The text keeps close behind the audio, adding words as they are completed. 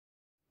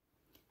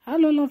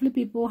Hello lovely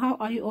people, how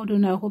are you all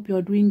doing? I hope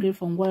you're doing great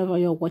from wherever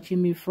you're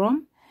watching me from.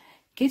 In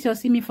case you're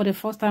seeing me for the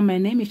first time, my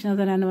name is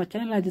Shanazan and on my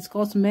channel I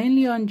discuss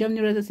mainly on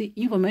Germany residency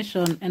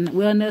information and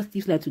wellness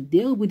tips. Like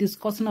today we'll be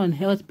discussing on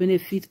health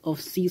benefits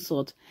of sea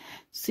salt.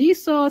 Sea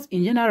salt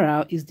in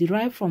general is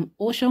derived from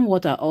ocean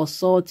water or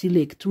salty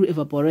lake through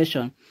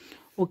evaporation.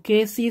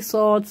 Okay, sea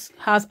salt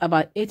has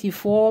about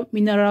 84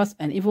 minerals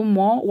and even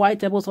more. White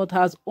table salt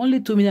has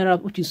only 2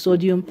 minerals, which is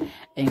sodium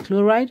and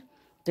chloride.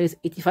 There is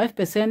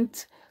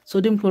 85%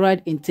 sodium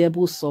chloride in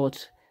table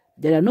salt.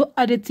 There are no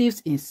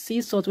additives in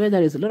sea salt, where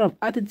there is a lot of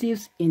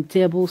additives in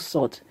table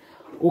salt.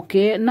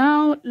 Okay,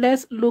 now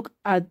let's look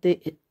at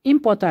the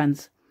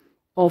importance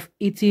of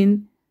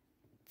eating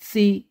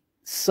sea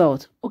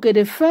salt. Okay,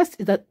 the first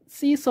is that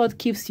sea salt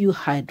keeps you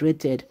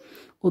hydrated.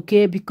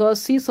 Okay, because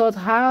sea salt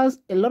has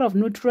a lot of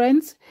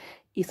nutrients.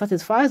 It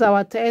satisfies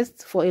our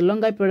taste for a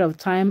longer period of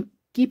time,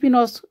 keeping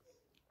us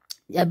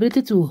the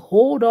ability to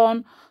hold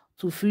on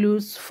to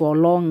fluids for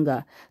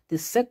longer. The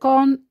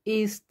second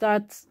is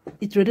that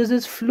it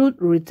reduces fluid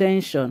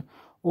retention.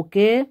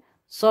 Okay,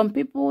 some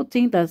people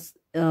think that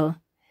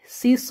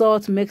sea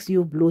salt makes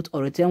you bloat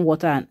or retain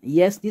water, and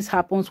yes, this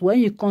happens when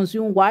you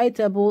consume white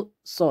table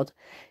salt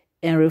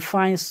and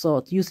refined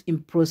salt used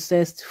in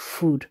processed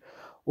food.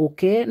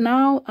 Okay,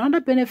 now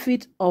another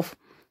benefit of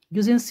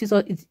using sea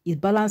salt is it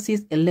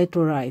balances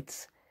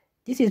electrolytes.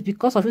 This is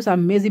because of its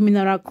amazing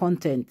mineral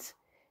content.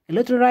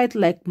 Electrolytes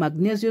like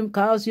magnesium,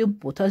 calcium,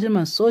 potassium,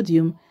 and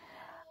sodium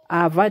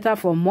are vital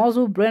for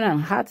muscle, brain,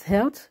 and heart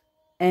health,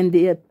 and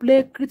they play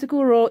a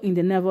critical role in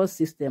the nervous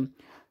system.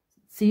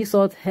 Sea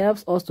salt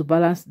helps us to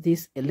balance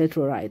these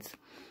electrolytes.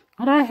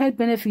 Another health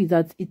benefit is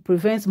that it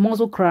prevents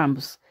muscle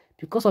cramps.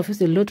 Because of its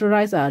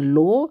electrolytes are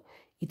low,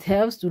 it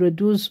helps to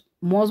reduce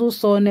muscle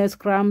soreness,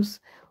 cramps.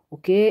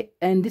 Okay,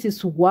 and this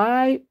is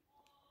why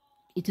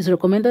it is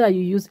recommended that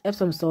you use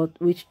Epsom salt,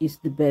 which is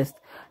the best.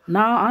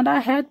 Now, another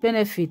health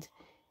benefit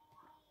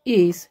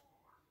is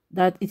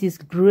that it is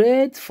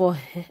great for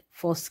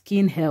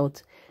skin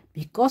health.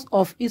 Because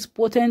of its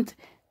potent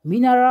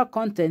mineral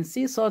content,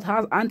 sea salt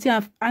has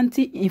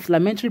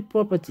anti-inflammatory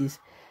properties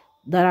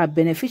that are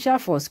beneficial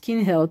for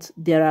skin health.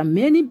 There are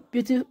many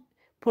beauty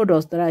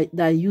products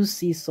that use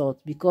sea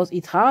salt because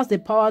it has the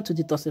power to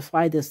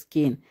detoxify the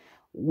skin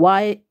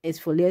while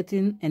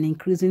exfoliating and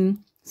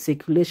increasing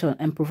circulation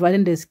and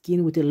providing the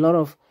skin with a lot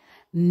of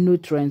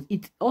nutrients.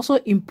 It also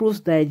improves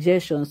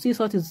digestion. Sea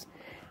salt is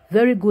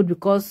very good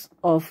because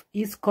of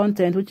its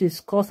content, which is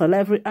called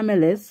salivary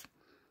amylase,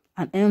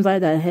 an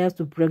enzyme that helps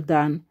to break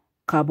down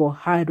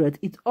carbohydrates.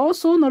 It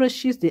also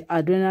nourishes the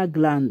adrenal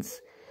glands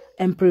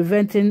and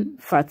preventing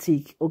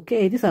fatigue.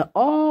 Okay, these are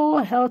all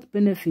health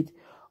benefits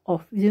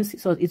of using sea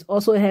salt. It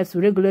also helps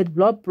to regulate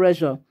blood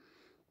pressure.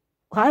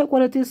 High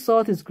quality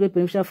salt is great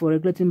beneficial for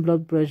regulating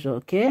blood pressure.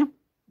 Okay,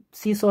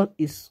 sea salt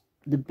is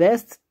the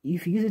best.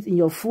 If you use it in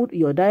your food,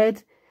 your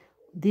diet,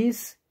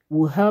 this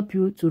will help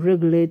you to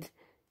regulate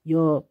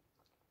your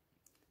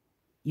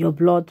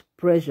blood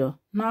pressure.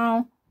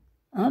 Now,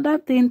 another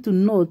thing to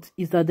note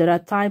is that there are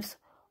types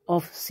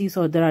of sea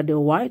salt. There are the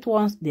white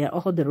ones, there are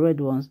also the red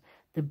ones.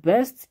 The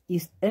best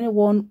is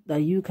anyone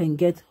that you can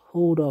get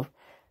hold of.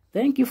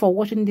 Thank you for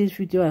watching this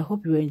video. I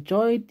hope you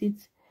enjoyed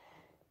it,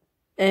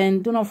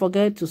 and do not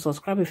forget to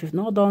subscribe if you've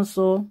not done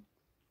so.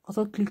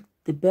 Also click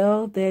the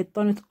bell there,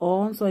 turn it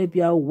on so you'll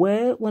be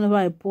aware whenever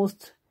I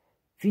post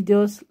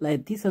videos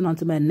like this. And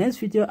until my next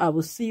video, I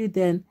will see you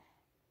then.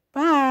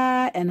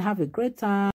 Bye and have a great time.